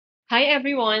Hi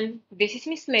everyone, this is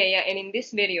Miss Leia and in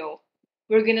this video,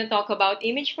 we're going to talk about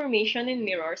image formation in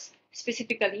mirrors,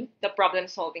 specifically the problem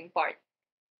solving part.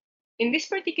 In this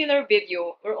particular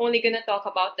video, we're only going to talk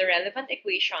about the relevant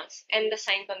equations and the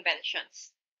sign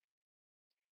conventions.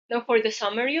 Now for the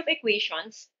summary of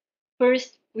equations,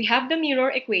 first we have the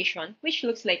mirror equation which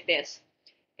looks like this.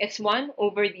 It's 1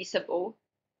 over d sub o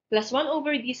plus 1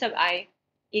 over d sub I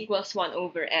equals 1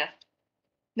 over f.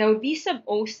 Now, d sub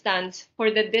O stands for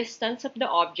the distance of the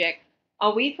object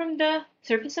away from the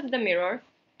surface of the mirror,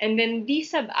 and then d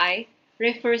sub I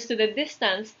refers to the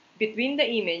distance between the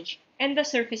image and the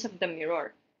surface of the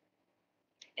mirror.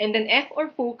 And then f or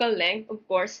focal length, of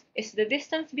course, is the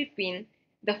distance between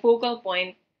the focal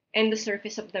point and the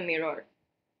surface of the mirror.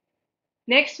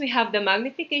 Next, we have the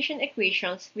magnification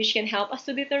equations, which can help us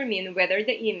to determine whether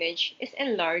the image is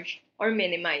enlarged or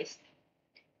minimized.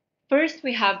 First,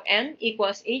 we have n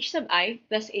equals h sub I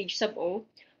plus h sub o,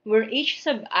 where h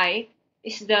sub I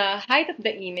is the height of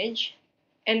the image,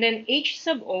 and then h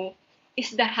sub o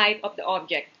is the height of the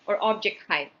object, or object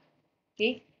height.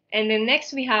 Okay? And then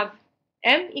next, we have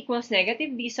m equals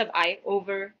negative d sub I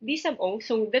over d sub o,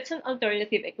 so that's an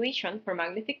alternative equation for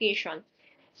magnification.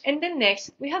 And then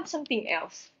next, we have something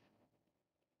else.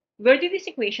 Where did this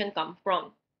equation come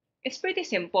from? It's pretty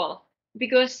simple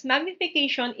because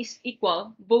magnification is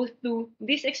equal both to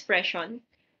this expression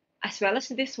as well as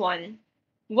this one.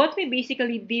 What we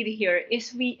basically did here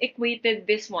is we equated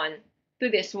this one to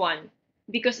this one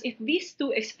because if these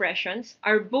two expressions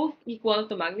are both equal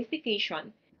to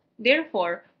magnification,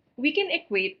 therefore we can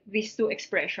equate these two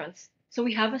expressions. So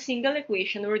we have a single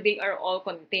equation where they are all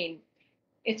contained.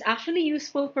 It's actually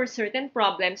useful for certain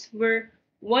problems where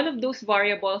one of those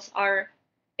variables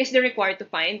is the required to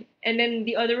find, and then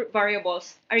the other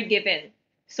variables are given.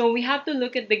 So we have to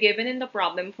look at the given in the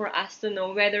problem for us to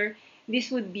know whether this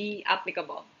would be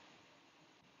applicable.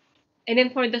 And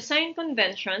then for the sign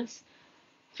conventions,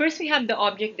 first we have the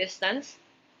object distance,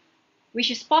 which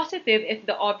is positive if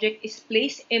the object is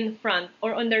placed in front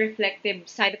or on the reflective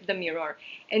side of the mirror.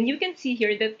 And you can see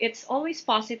here that it's always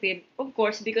positive, of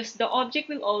course, because the object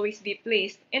will always be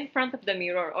placed in front of the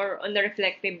mirror or on the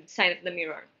reflective side of the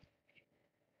mirror.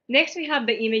 Next, we have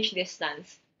the image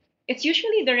distance. It's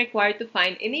usually the required to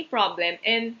find in a problem,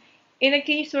 and in a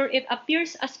case where it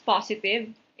appears as positive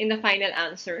in the final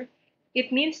answer,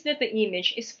 it means that the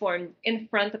image is formed in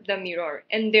front of the mirror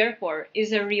and therefore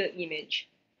is a real image.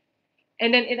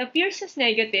 And then it appears as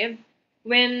negative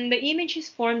when the image is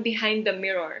formed behind the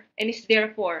mirror and is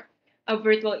therefore a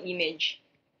virtual image.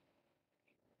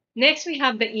 Next, we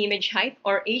have the image height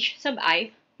or h sub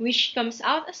I, which comes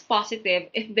out as positive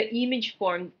if the image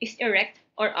formed is erect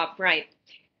or upright.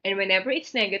 And whenever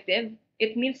it's negative,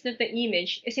 it means that the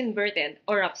image is inverted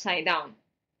or upside down.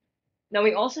 Now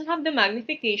we also have the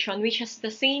magnification, which has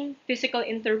the same physical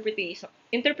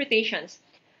interpretations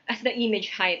as the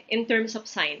image height in terms of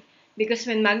sign, because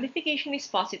when magnification is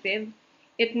positive,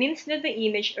 it means that the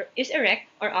image is erect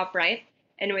or upright,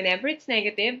 and whenever it's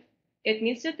negative, it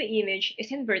means that the image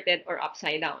is inverted or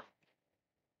upside down.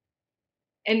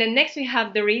 And then next we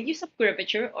have the radius of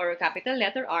curvature, or capital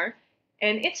letter R,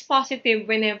 and it's positive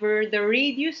whenever the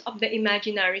radius of the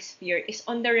imaginary sphere is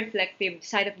on the reflective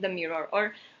side of the mirror,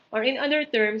 or in other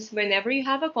terms, whenever you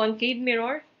have a concave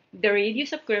mirror, the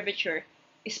radius of curvature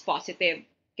is positive.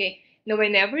 Okay. Now,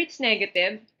 whenever it's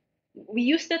negative, we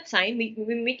use that sign, we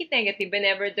make it negative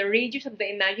whenever the radius of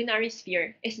the imaginary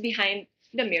sphere is behind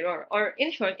the mirror, or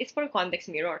in short, it's for convex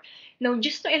mirror. Now,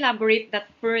 just to elaborate that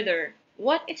further,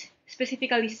 what it's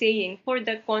specifically saying for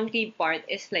the concave part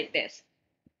is like this.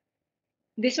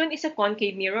 This one is a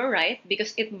concave mirror, right?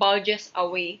 Because it bulges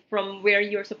away from where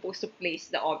you're supposed to place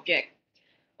the object.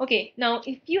 Okay, now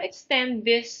if you extend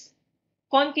this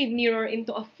concave mirror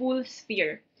into a full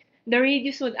sphere, the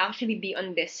radius would actually be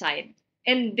on this side.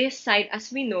 And this side,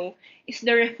 as we know, is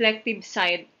the reflective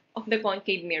side of the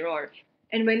concave mirror.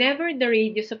 And whenever the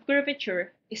radius of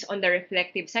curvature is on the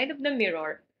reflective side of the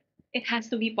mirror, it has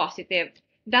to be positive.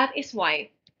 That is why,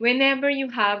 whenever you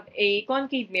have a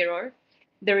concave mirror,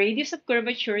 the radius of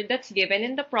curvature that's given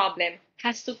in the problem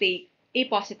has to take a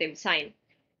positive sign.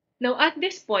 Now, at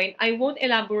this point, I won't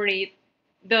elaborate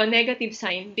the negative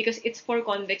sign because it's for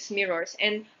convex mirrors,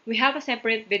 and we have a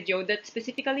separate video that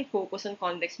specifically focuses on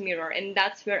convex mirror, and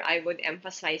that's where I would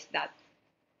emphasize that.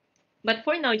 But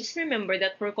for now, just remember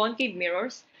that for concave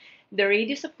mirrors, the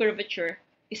radius of curvature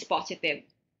is positive.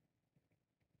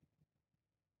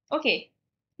 Okay,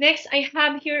 next I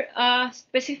have here a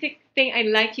specific thing I'd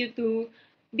like you to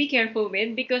be careful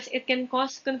with because it can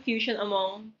cause confusion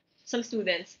among some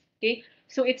students. Okay,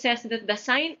 So it says that the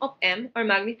sign of M or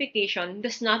magnification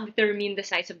does not determine the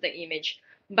size of the image,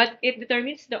 but it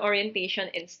determines the orientation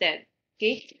instead.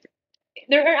 Okay?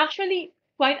 There are actually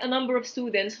quite a number of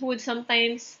students who would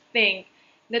sometimes think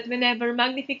that whenever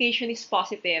magnification is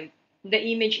positive, the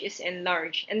image is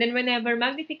enlarged. And then whenever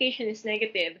magnification is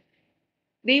negative,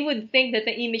 they would think that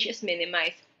the image is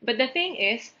minimized. But the thing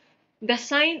is, the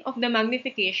sign of the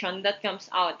magnification that comes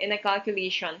out in a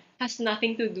calculation has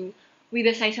nothing to do with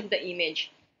the size of the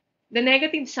image. The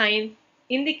negative sign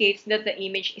indicates that the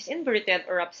image is inverted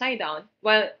or upside down,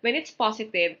 while when it's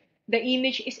positive, the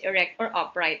image is erect or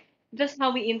upright. That's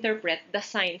how we interpret the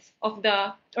signs of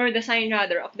the sign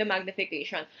rather of the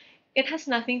magnification. It has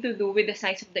nothing to do with the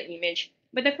size of the image.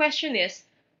 But the question is,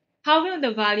 how will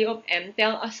the value of M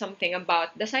tell us something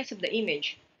about the size of the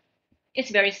image?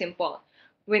 It's very simple.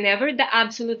 Whenever the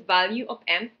absolute value of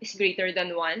M is greater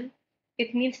than 1,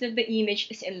 it means that the image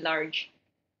is enlarged.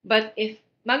 But if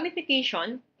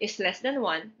magnification is less than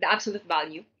 1, the absolute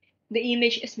value, the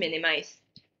image is minimized.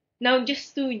 Now,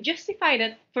 just to justify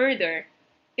that further,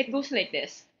 it goes like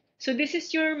this. So this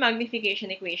is your magnification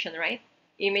equation, right?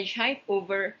 Image height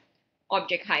over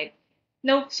object height.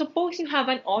 Now, suppose you have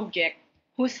an object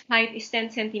whose height is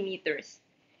 10 centimeters.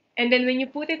 And then when you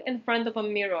put it in front of a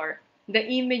mirror, the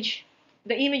image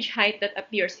height that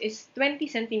appears is 20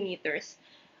 centimeters.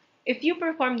 If you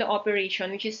perform the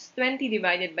operation, which is 20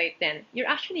 divided by 10, you're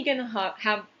actually going to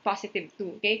have positive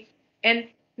 2, okay? And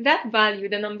that value,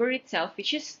 the number itself,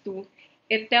 which is 2,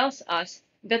 it tells us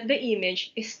that the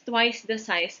image is twice the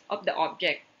size of the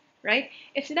object, right?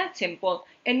 It's that simple.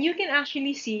 And you can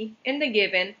actually see in the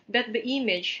given that the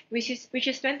image, which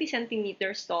is 20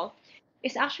 centimeters tall,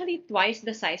 is actually twice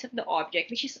the size of the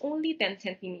object, which is only 10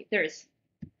 centimeters.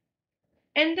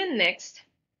 And then next,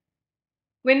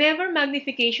 whenever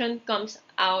magnification comes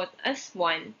out as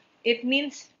 1, it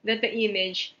means that the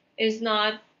image is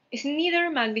neither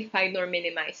magnified nor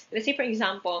minimized. Let's say, for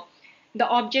example, the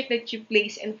object that you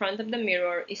place in front of the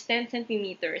mirror is 10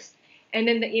 centimeters, and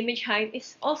then the image height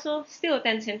is also still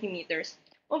 10 centimeters.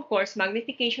 Of course,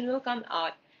 magnification will come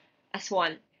out as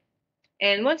 1.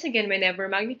 And once again, whenever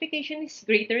magnification is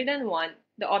greater than 1,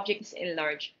 the object is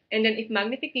enlarged. And then if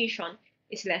magnification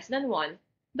is less than 1,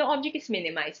 the object is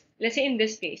minimized. Let's say in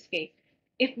this case, okay,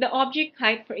 if the object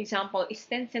height, for example, is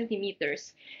 10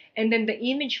 centimeters, and then the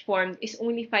image formed is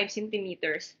only 5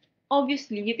 centimeters,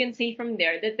 obviously you can say from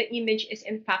there that the image is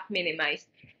in fact minimized.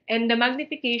 And the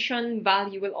magnification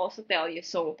value will also tell you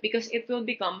so, because it will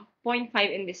become zero point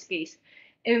 0.5 in this case.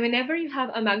 And whenever you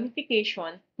have a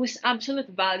magnification whose absolute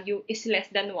value is less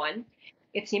than 1,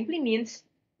 it simply means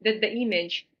that the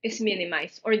image is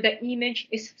minimized or the image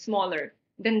is smaller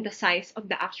than the size of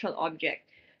the actual object.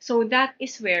 So that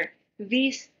is where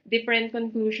these different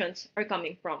conclusions are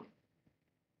coming from.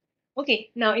 Okay,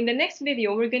 now in the next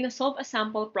video, we're going to solve a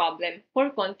sample problem for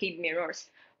concave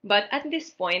mirrors. But at this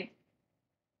point,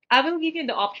 I will give you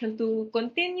the option to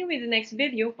continue with the next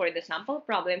video for the sample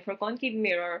problem for concave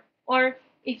mirror, or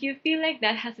if you feel like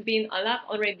that has been a lot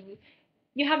already,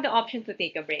 you have the option to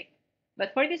take a break.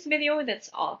 But for this video,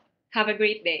 that's all. Have a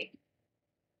great day.